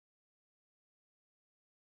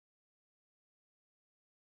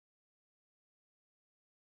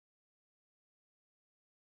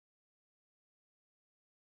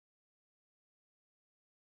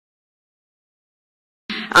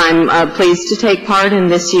I'm pleased to take part in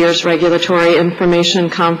this year's Regulatory Information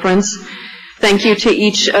Conference. Thank you to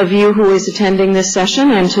each of you who is attending this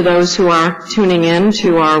session and to those who are tuning in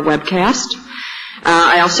to our webcast.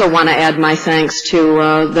 I also want to add my thanks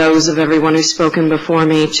to those of everyone who's spoken before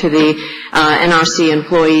me, to the NRC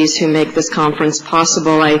employees who make this conference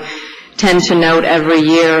possible. I tend to note every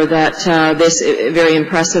year that this very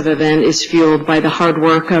impressive event is fueled by the hard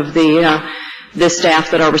work of the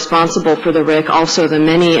staff that are responsible for the RIC, also the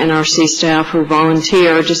many NRC staff who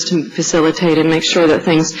volunteer just to facilitate and make sure that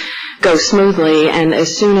things go smoothly. And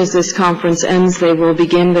as soon as this conference ends, they will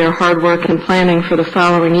begin their hard work and planning for the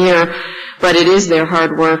following year. But it is their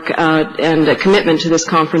hard work and a commitment to this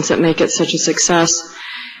conference that make it such a success.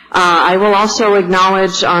 I will also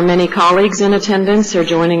acknowledge our many colleagues in attendance. They're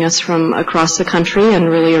joining us from across the country and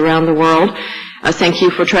really around the world. Thank you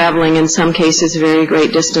for traveling, in some cases, very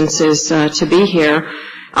great distances to be here.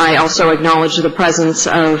 I also acknowledge the presence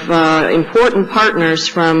of important partners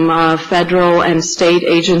from federal and state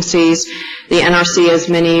agencies. The NRC has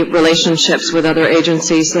many relationships with other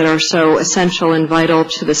agencies that are so essential and vital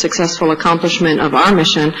to the successful accomplishment of our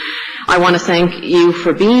mission. I want to thank you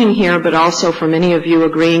for being here, but also for many of you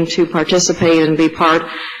agreeing to participate and be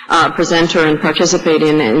presenter and participate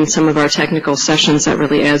in some of our technical sessions. That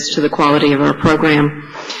really adds to the quality of our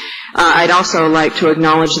program. I'd also like to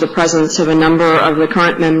acknowledge the presence of a number of the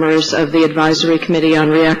current members of the Advisory Committee on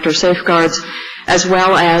Reactor Safeguards, as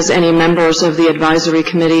well as any members of the Advisory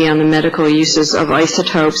Committee on the Medical Uses of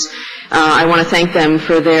Isotopes. I want to thank them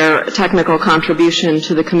for their technical contribution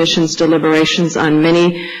to the Commission's deliberations on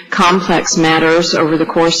many complex matters over the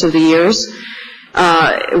course of the years.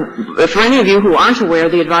 For any of you who aren't aware,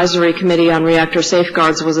 the Advisory Committee on Reactor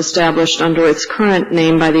Safeguards was established under its current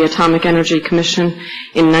name by the Atomic Energy Commission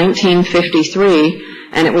in 1953,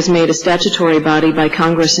 and it was made a statutory body by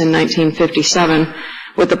Congress in 1957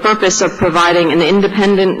 with the purpose of providing an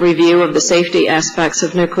independent review of the safety aspects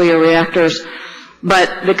of nuclear reactors.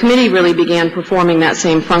 But the committee really began performing that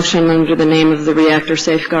same function under the name of the Reactor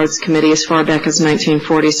Safeguards Committee as far back as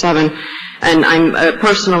 1947. And I'm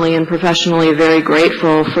personally and professionally very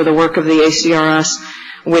grateful for the work of the ACRS,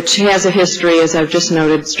 which has a history, as I've just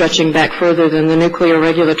noted, stretching back further than the Nuclear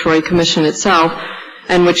Regulatory Commission itself,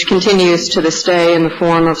 and which continues to this day in the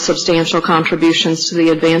form of substantial contributions to the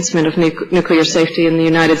advancement of nuclear safety in the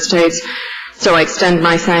United States. So I extend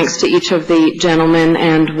my thanks to each of the gentlemen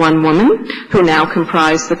and one woman who now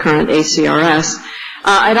comprise the current ACRS.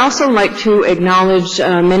 I'd also like to acknowledge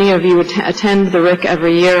many of you attend the RIC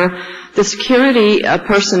every year. The security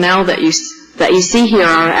personnel that you see here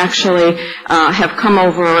are actually have come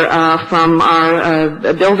over from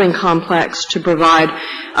our building complex to provide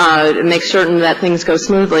make certain that things go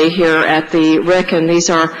smoothly here at the RIC, and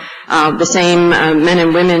these are the same men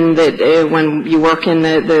and women that when you work in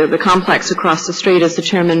the complex across the street, as the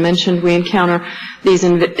chairman mentioned, we encounter these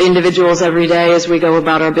individuals every day as we go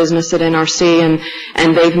about our business at NRC,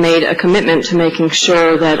 and they've made a commitment to making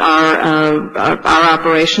sure that our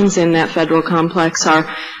operations in that federal complex are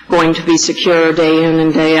going to be secure day in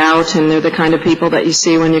and day out, and they're the kind of people that you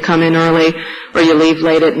see when you come in early or you leave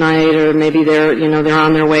late at night, or maybe they're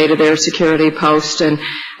on their way to their security post. And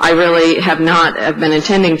I really have been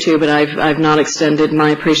intending to, but I've not extended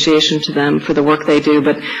my appreciation to them for the work they do,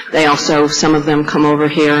 but they also, some of them come over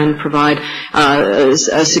here and provide a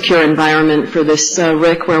secure environment for this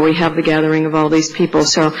RIC where we have the gathering of all these people.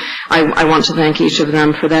 So I want to thank each of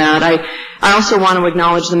them for that. I also want to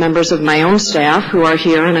acknowledge the members of my own staff who are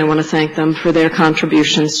here, and I want to thank them for their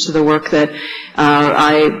contributions to the work that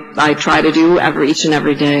I try to do each and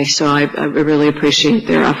every day. So I really appreciate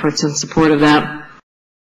their efforts and support of that.